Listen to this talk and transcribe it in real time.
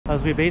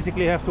as we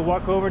basically have to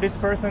walk over this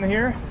person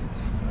here.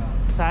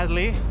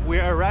 Sadly,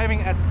 we're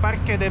arriving at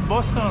Parque de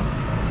Boston.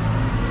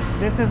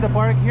 This is the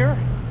park here,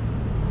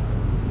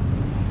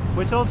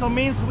 which also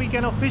means we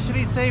can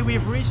officially say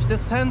we've reached the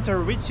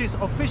center, which is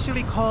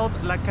officially called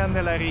La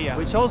Candelaria,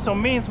 which also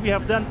means we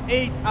have done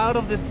 8 out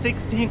of the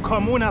 16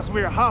 comunas.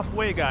 We're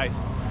halfway, guys,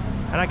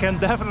 and I can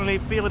definitely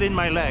feel it in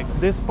my legs.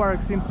 This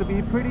park seems to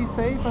be pretty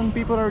safe and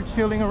people are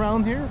chilling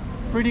around here.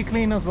 Pretty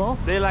clean as well.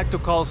 They like to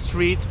call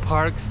streets,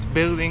 parks,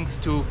 buildings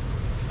to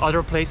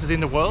other places in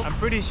the world. I'm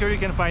pretty sure you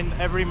can find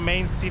every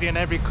main city and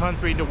every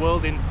country in the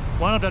world in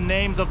one of the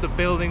names of the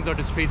buildings or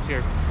the streets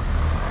here.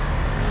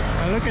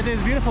 And look at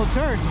this beautiful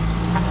church.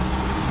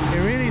 It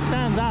really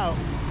stands out.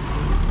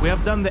 We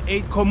have done the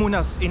 8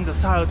 comunas in the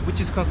south, which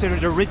is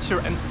considered the richer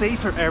and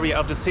safer area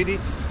of the city.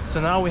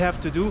 So now we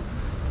have to do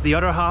the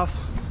other half,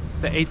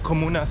 the 8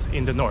 comunas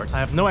in the north. I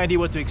have no idea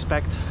what to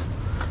expect.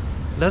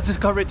 Let's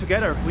discover it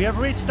together. We have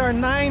reached our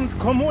 9th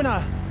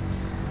comuna,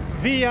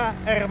 Villa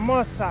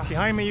Hermosa.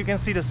 Behind me you can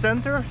see the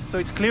center, so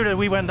it's clear that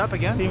we went up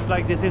again. Seems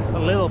like this is a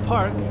little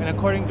park, and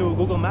according to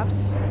Google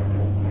Maps,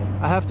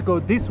 I have to go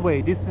this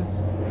way. This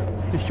is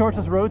the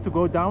shortest road to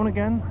go down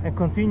again and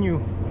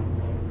continue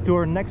to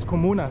our next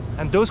comunas.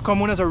 And those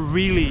comunas are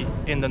really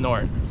in the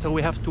north, so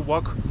we have to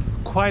walk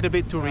quite a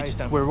bit to reach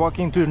them. We're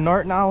walking to the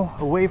north now,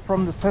 away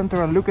from the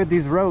center, and look at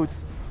these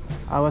roads.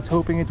 I was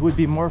hoping it would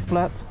be more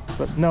flat,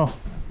 but no.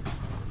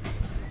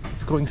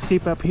 It's going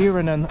steep up here,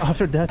 and then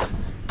after that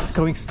it's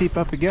going steep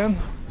up again.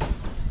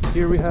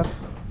 Here we have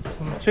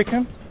some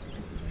chicken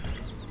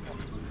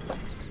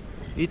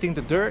eating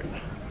the dirt,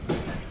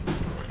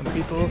 and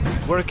people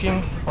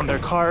working on their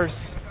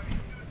cars,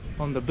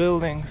 on the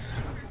buildings,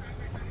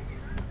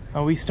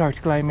 and we start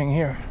climbing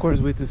here, of course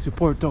with the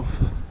support of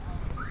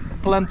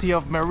plenty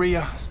of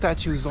Maria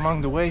statues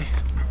along the way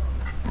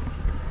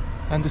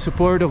and the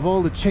support of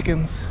all the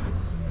chickens,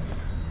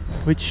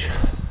 which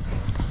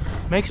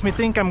makes me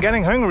think I'm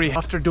getting hungry.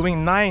 After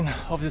doing 9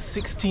 of the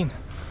 16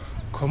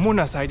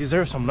 comunas, I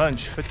deserve some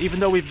lunch. But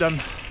even though we've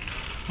done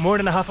more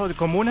than half of the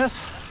comunas,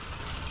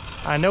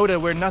 I know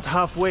that we're not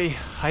halfway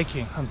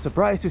hiking. I'm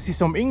surprised to see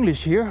some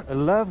English here. A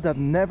love that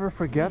never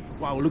forgets.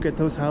 Wow, look at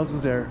those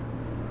houses there.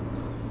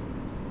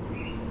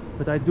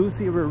 But I do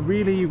see we're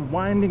really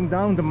winding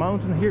down the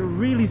mountain here.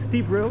 Really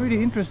steep road.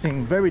 Really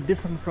interesting. Very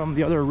different from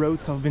the other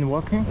roads I've been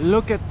walking.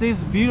 Look at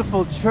this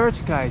beautiful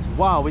church, guys.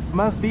 Wow, it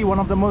must be one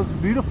of the most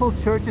beautiful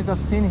churches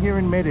I've seen here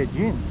in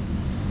Medellin.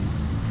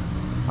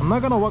 I'm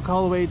not gonna walk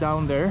all the way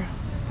down there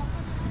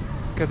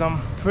because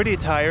I'm pretty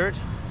tired.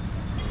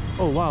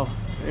 Oh wow,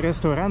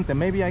 restaurante.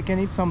 Maybe I can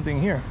eat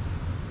something here.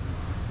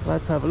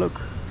 Let's have a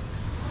look.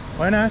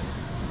 Buenas.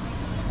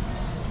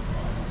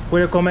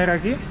 ¿Puedo comer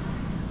aquí?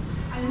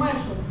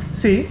 Almuerzo.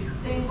 Sí.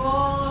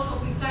 Tengo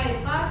sopita de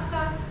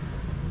pastas,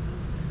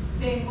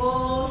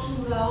 tengo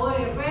sudado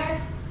de res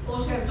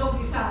o cerdo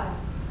guisado.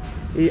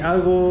 ¿Y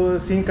algo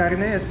sin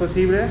carne es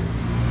posible?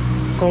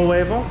 ¿Con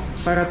huevo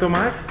para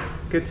tomar?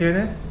 ¿Qué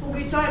tiene?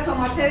 Juguito de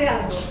tomate de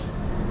algo.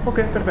 Ok,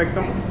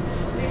 perfecto.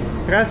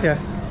 Gracias.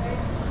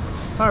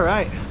 All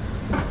right.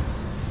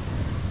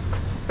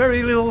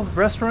 Very little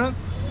restaurant.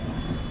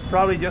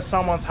 Probably just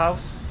someone's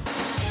house.